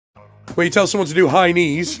where you tell someone to do high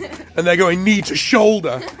knees and they're going knee to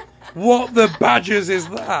shoulder. What the badgers is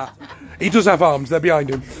that? He does have arms, they're behind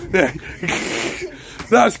him.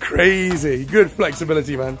 That's crazy. Good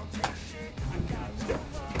flexibility, man.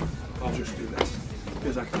 I'll just do this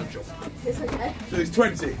because I can't jump. It's okay. So it's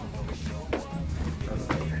 20.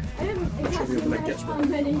 I don't exactly know how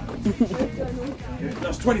many.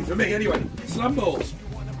 That's 20 for me anyway. Slam balls.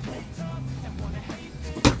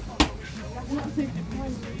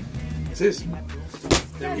 It is.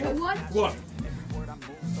 There we go. One.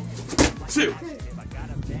 2.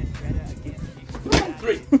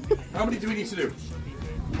 3. How many do we need to do?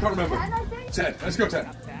 Can't remember. 10. Let's go 10.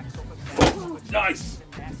 4. Nice.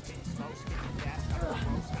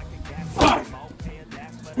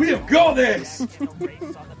 5. We have got this.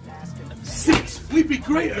 6. We'd be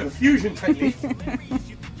great at a fusion technique.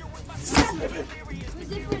 7.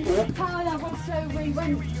 Different power level, so we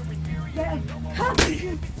went.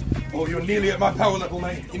 Oh, you're nearly at my power level,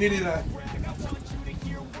 mate. You're nearly there.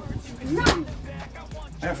 9.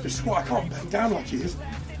 I have to squat. I can't bend down like he is.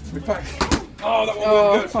 We're back. Oh, that one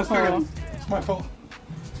won't go. It's my fault.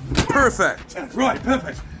 Perfect. Right,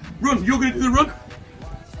 perfect. Run. You're going to do the run.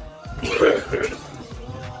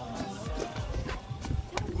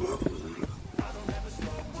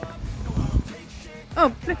 Oh,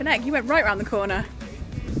 flipping heck, you went right round the corner.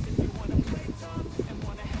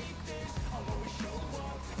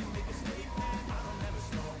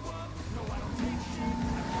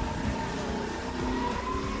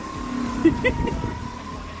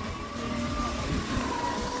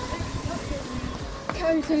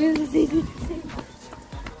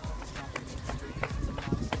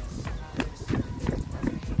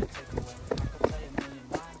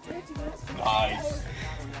 Nice.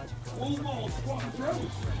 Wallball, squat and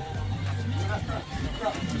throws.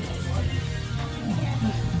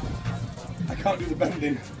 I can't do the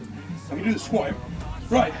bending. I can do the squatting.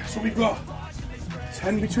 Right, so we've got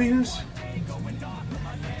 10 between us.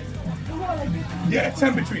 Yeah,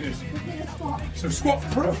 10 between us. So squat,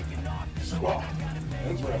 throw. Squat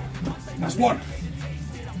and throw. That's 1.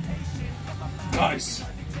 Nice.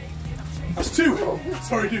 That's 2.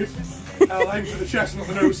 Sorry, dude. I'll aim for the chest, not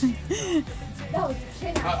the nose. That was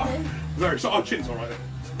chin, actually. Very so. Our chin's alright.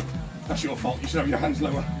 That's your fault. You should have your hands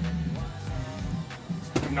lower.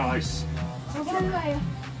 Nice. Oh, by the way,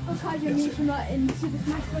 I'll card your niece from that in Super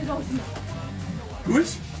Smash Bros. Ultimate. Who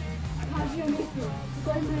is? Card your niece.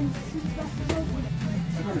 Got him in Super Smash Bros. Ultimate.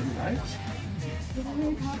 I don't know who that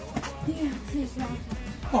is.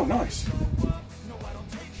 Oh, nice.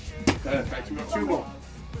 Perfect. We've got 2 more.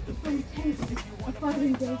 From Tekken, a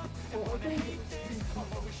fighting game.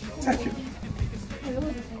 Tekken. It was a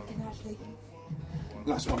Tekken, actually.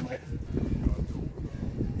 Last one, mate.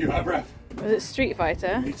 You out of breath? Was it Street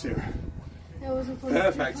Fighter? Me too. It wasn't from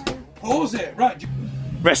Perfect. Pause it. Right.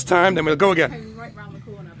 Rest time, then we'll go again. Came right round the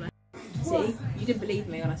corner, but... See, you didn't believe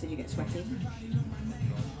me when I said you get sweaty.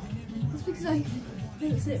 It's because I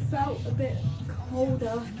think it felt a bit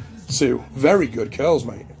colder. 2. Very good curls,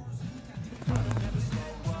 mate.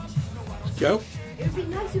 Go. It would be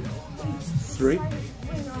nice if 3. Sweat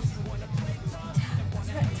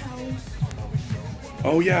towels.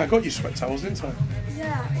 Oh yeah, I got you sweat towels, didn't I?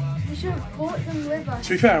 Yeah, we should have brought them with us.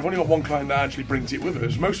 To be fair, I've only got one client that actually brings it with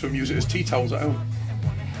us. Most of them use it as tea towels at home.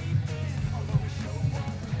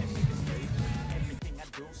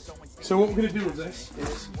 So what we're going to do with this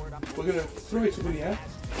is we're going to throw it up in the air.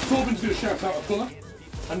 Corbin's going to shout out a colour,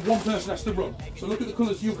 and one person has to run. So look at the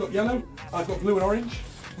colours. You've got yellow, I've got blue and orange.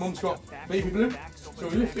 Mum's got baby blue. So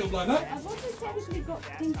we lift it up like that. I've also technically got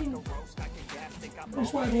thinking.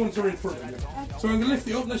 That's why everyone's are in front of you. So I'm going to lift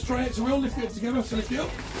it up. Let's try it. So we all lift it up together. So lift it up.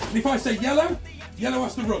 And if I say yellow, yellow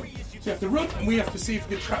has to run. So you have to run, and we have to see if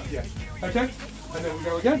we can trap you. Okay? And then we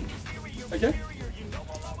go again. Okay?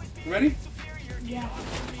 You ready? Yeah.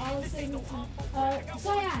 I was thinking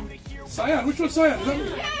cyan. Cyan. Which one's cyan? Is that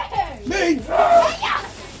me?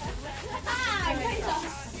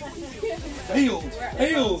 Failed.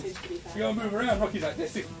 Failed. We gotta move around. Rocky's like,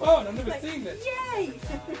 this is fun. I've never seen this. Yay!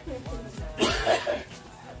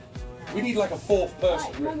 We need like a 4th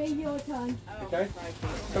person. Right, Mummy, your turn. Okay?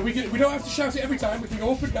 So we don't have to shout it every time. We can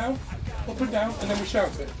go up and down, and then we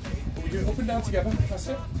shout it. But we do it up and down together. That's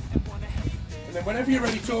it. And then whenever you're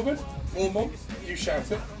ready, Torben or Mum, you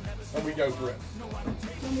shout it, and we go for it.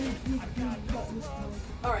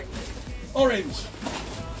 Orange. Orange.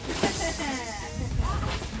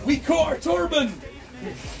 We caught a turban!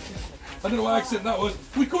 I don't know what accent that was.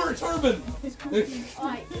 We caught a turban!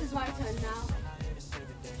 Alright, this is my turn now.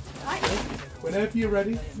 Right. Whenever you're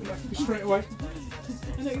ready, you have to be straight away.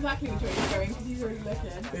 I know exactly which way you're going because he's already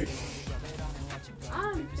looking.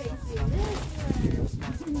 I'm facing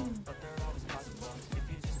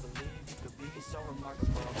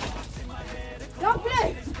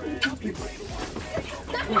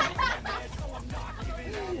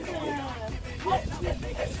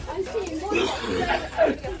I'm seeing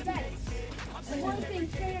one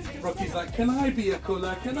thing. Rocky's like, can I be a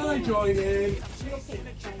colour? Can I join in?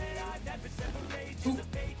 Ooh,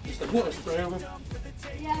 just a water spray over.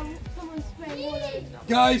 Yeah, someone's spraying water.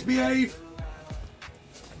 Guys, behave.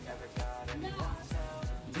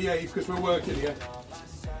 Behave, because we're working here.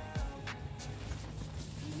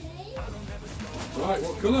 Right,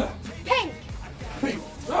 what colour? Pink. Pink.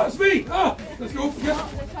 Oh, it's me. Ah, let's go. Yeah.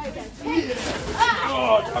 Let's try again. Yeah.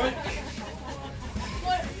 Oh, damn it.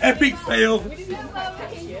 Epic fail.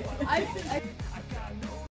 I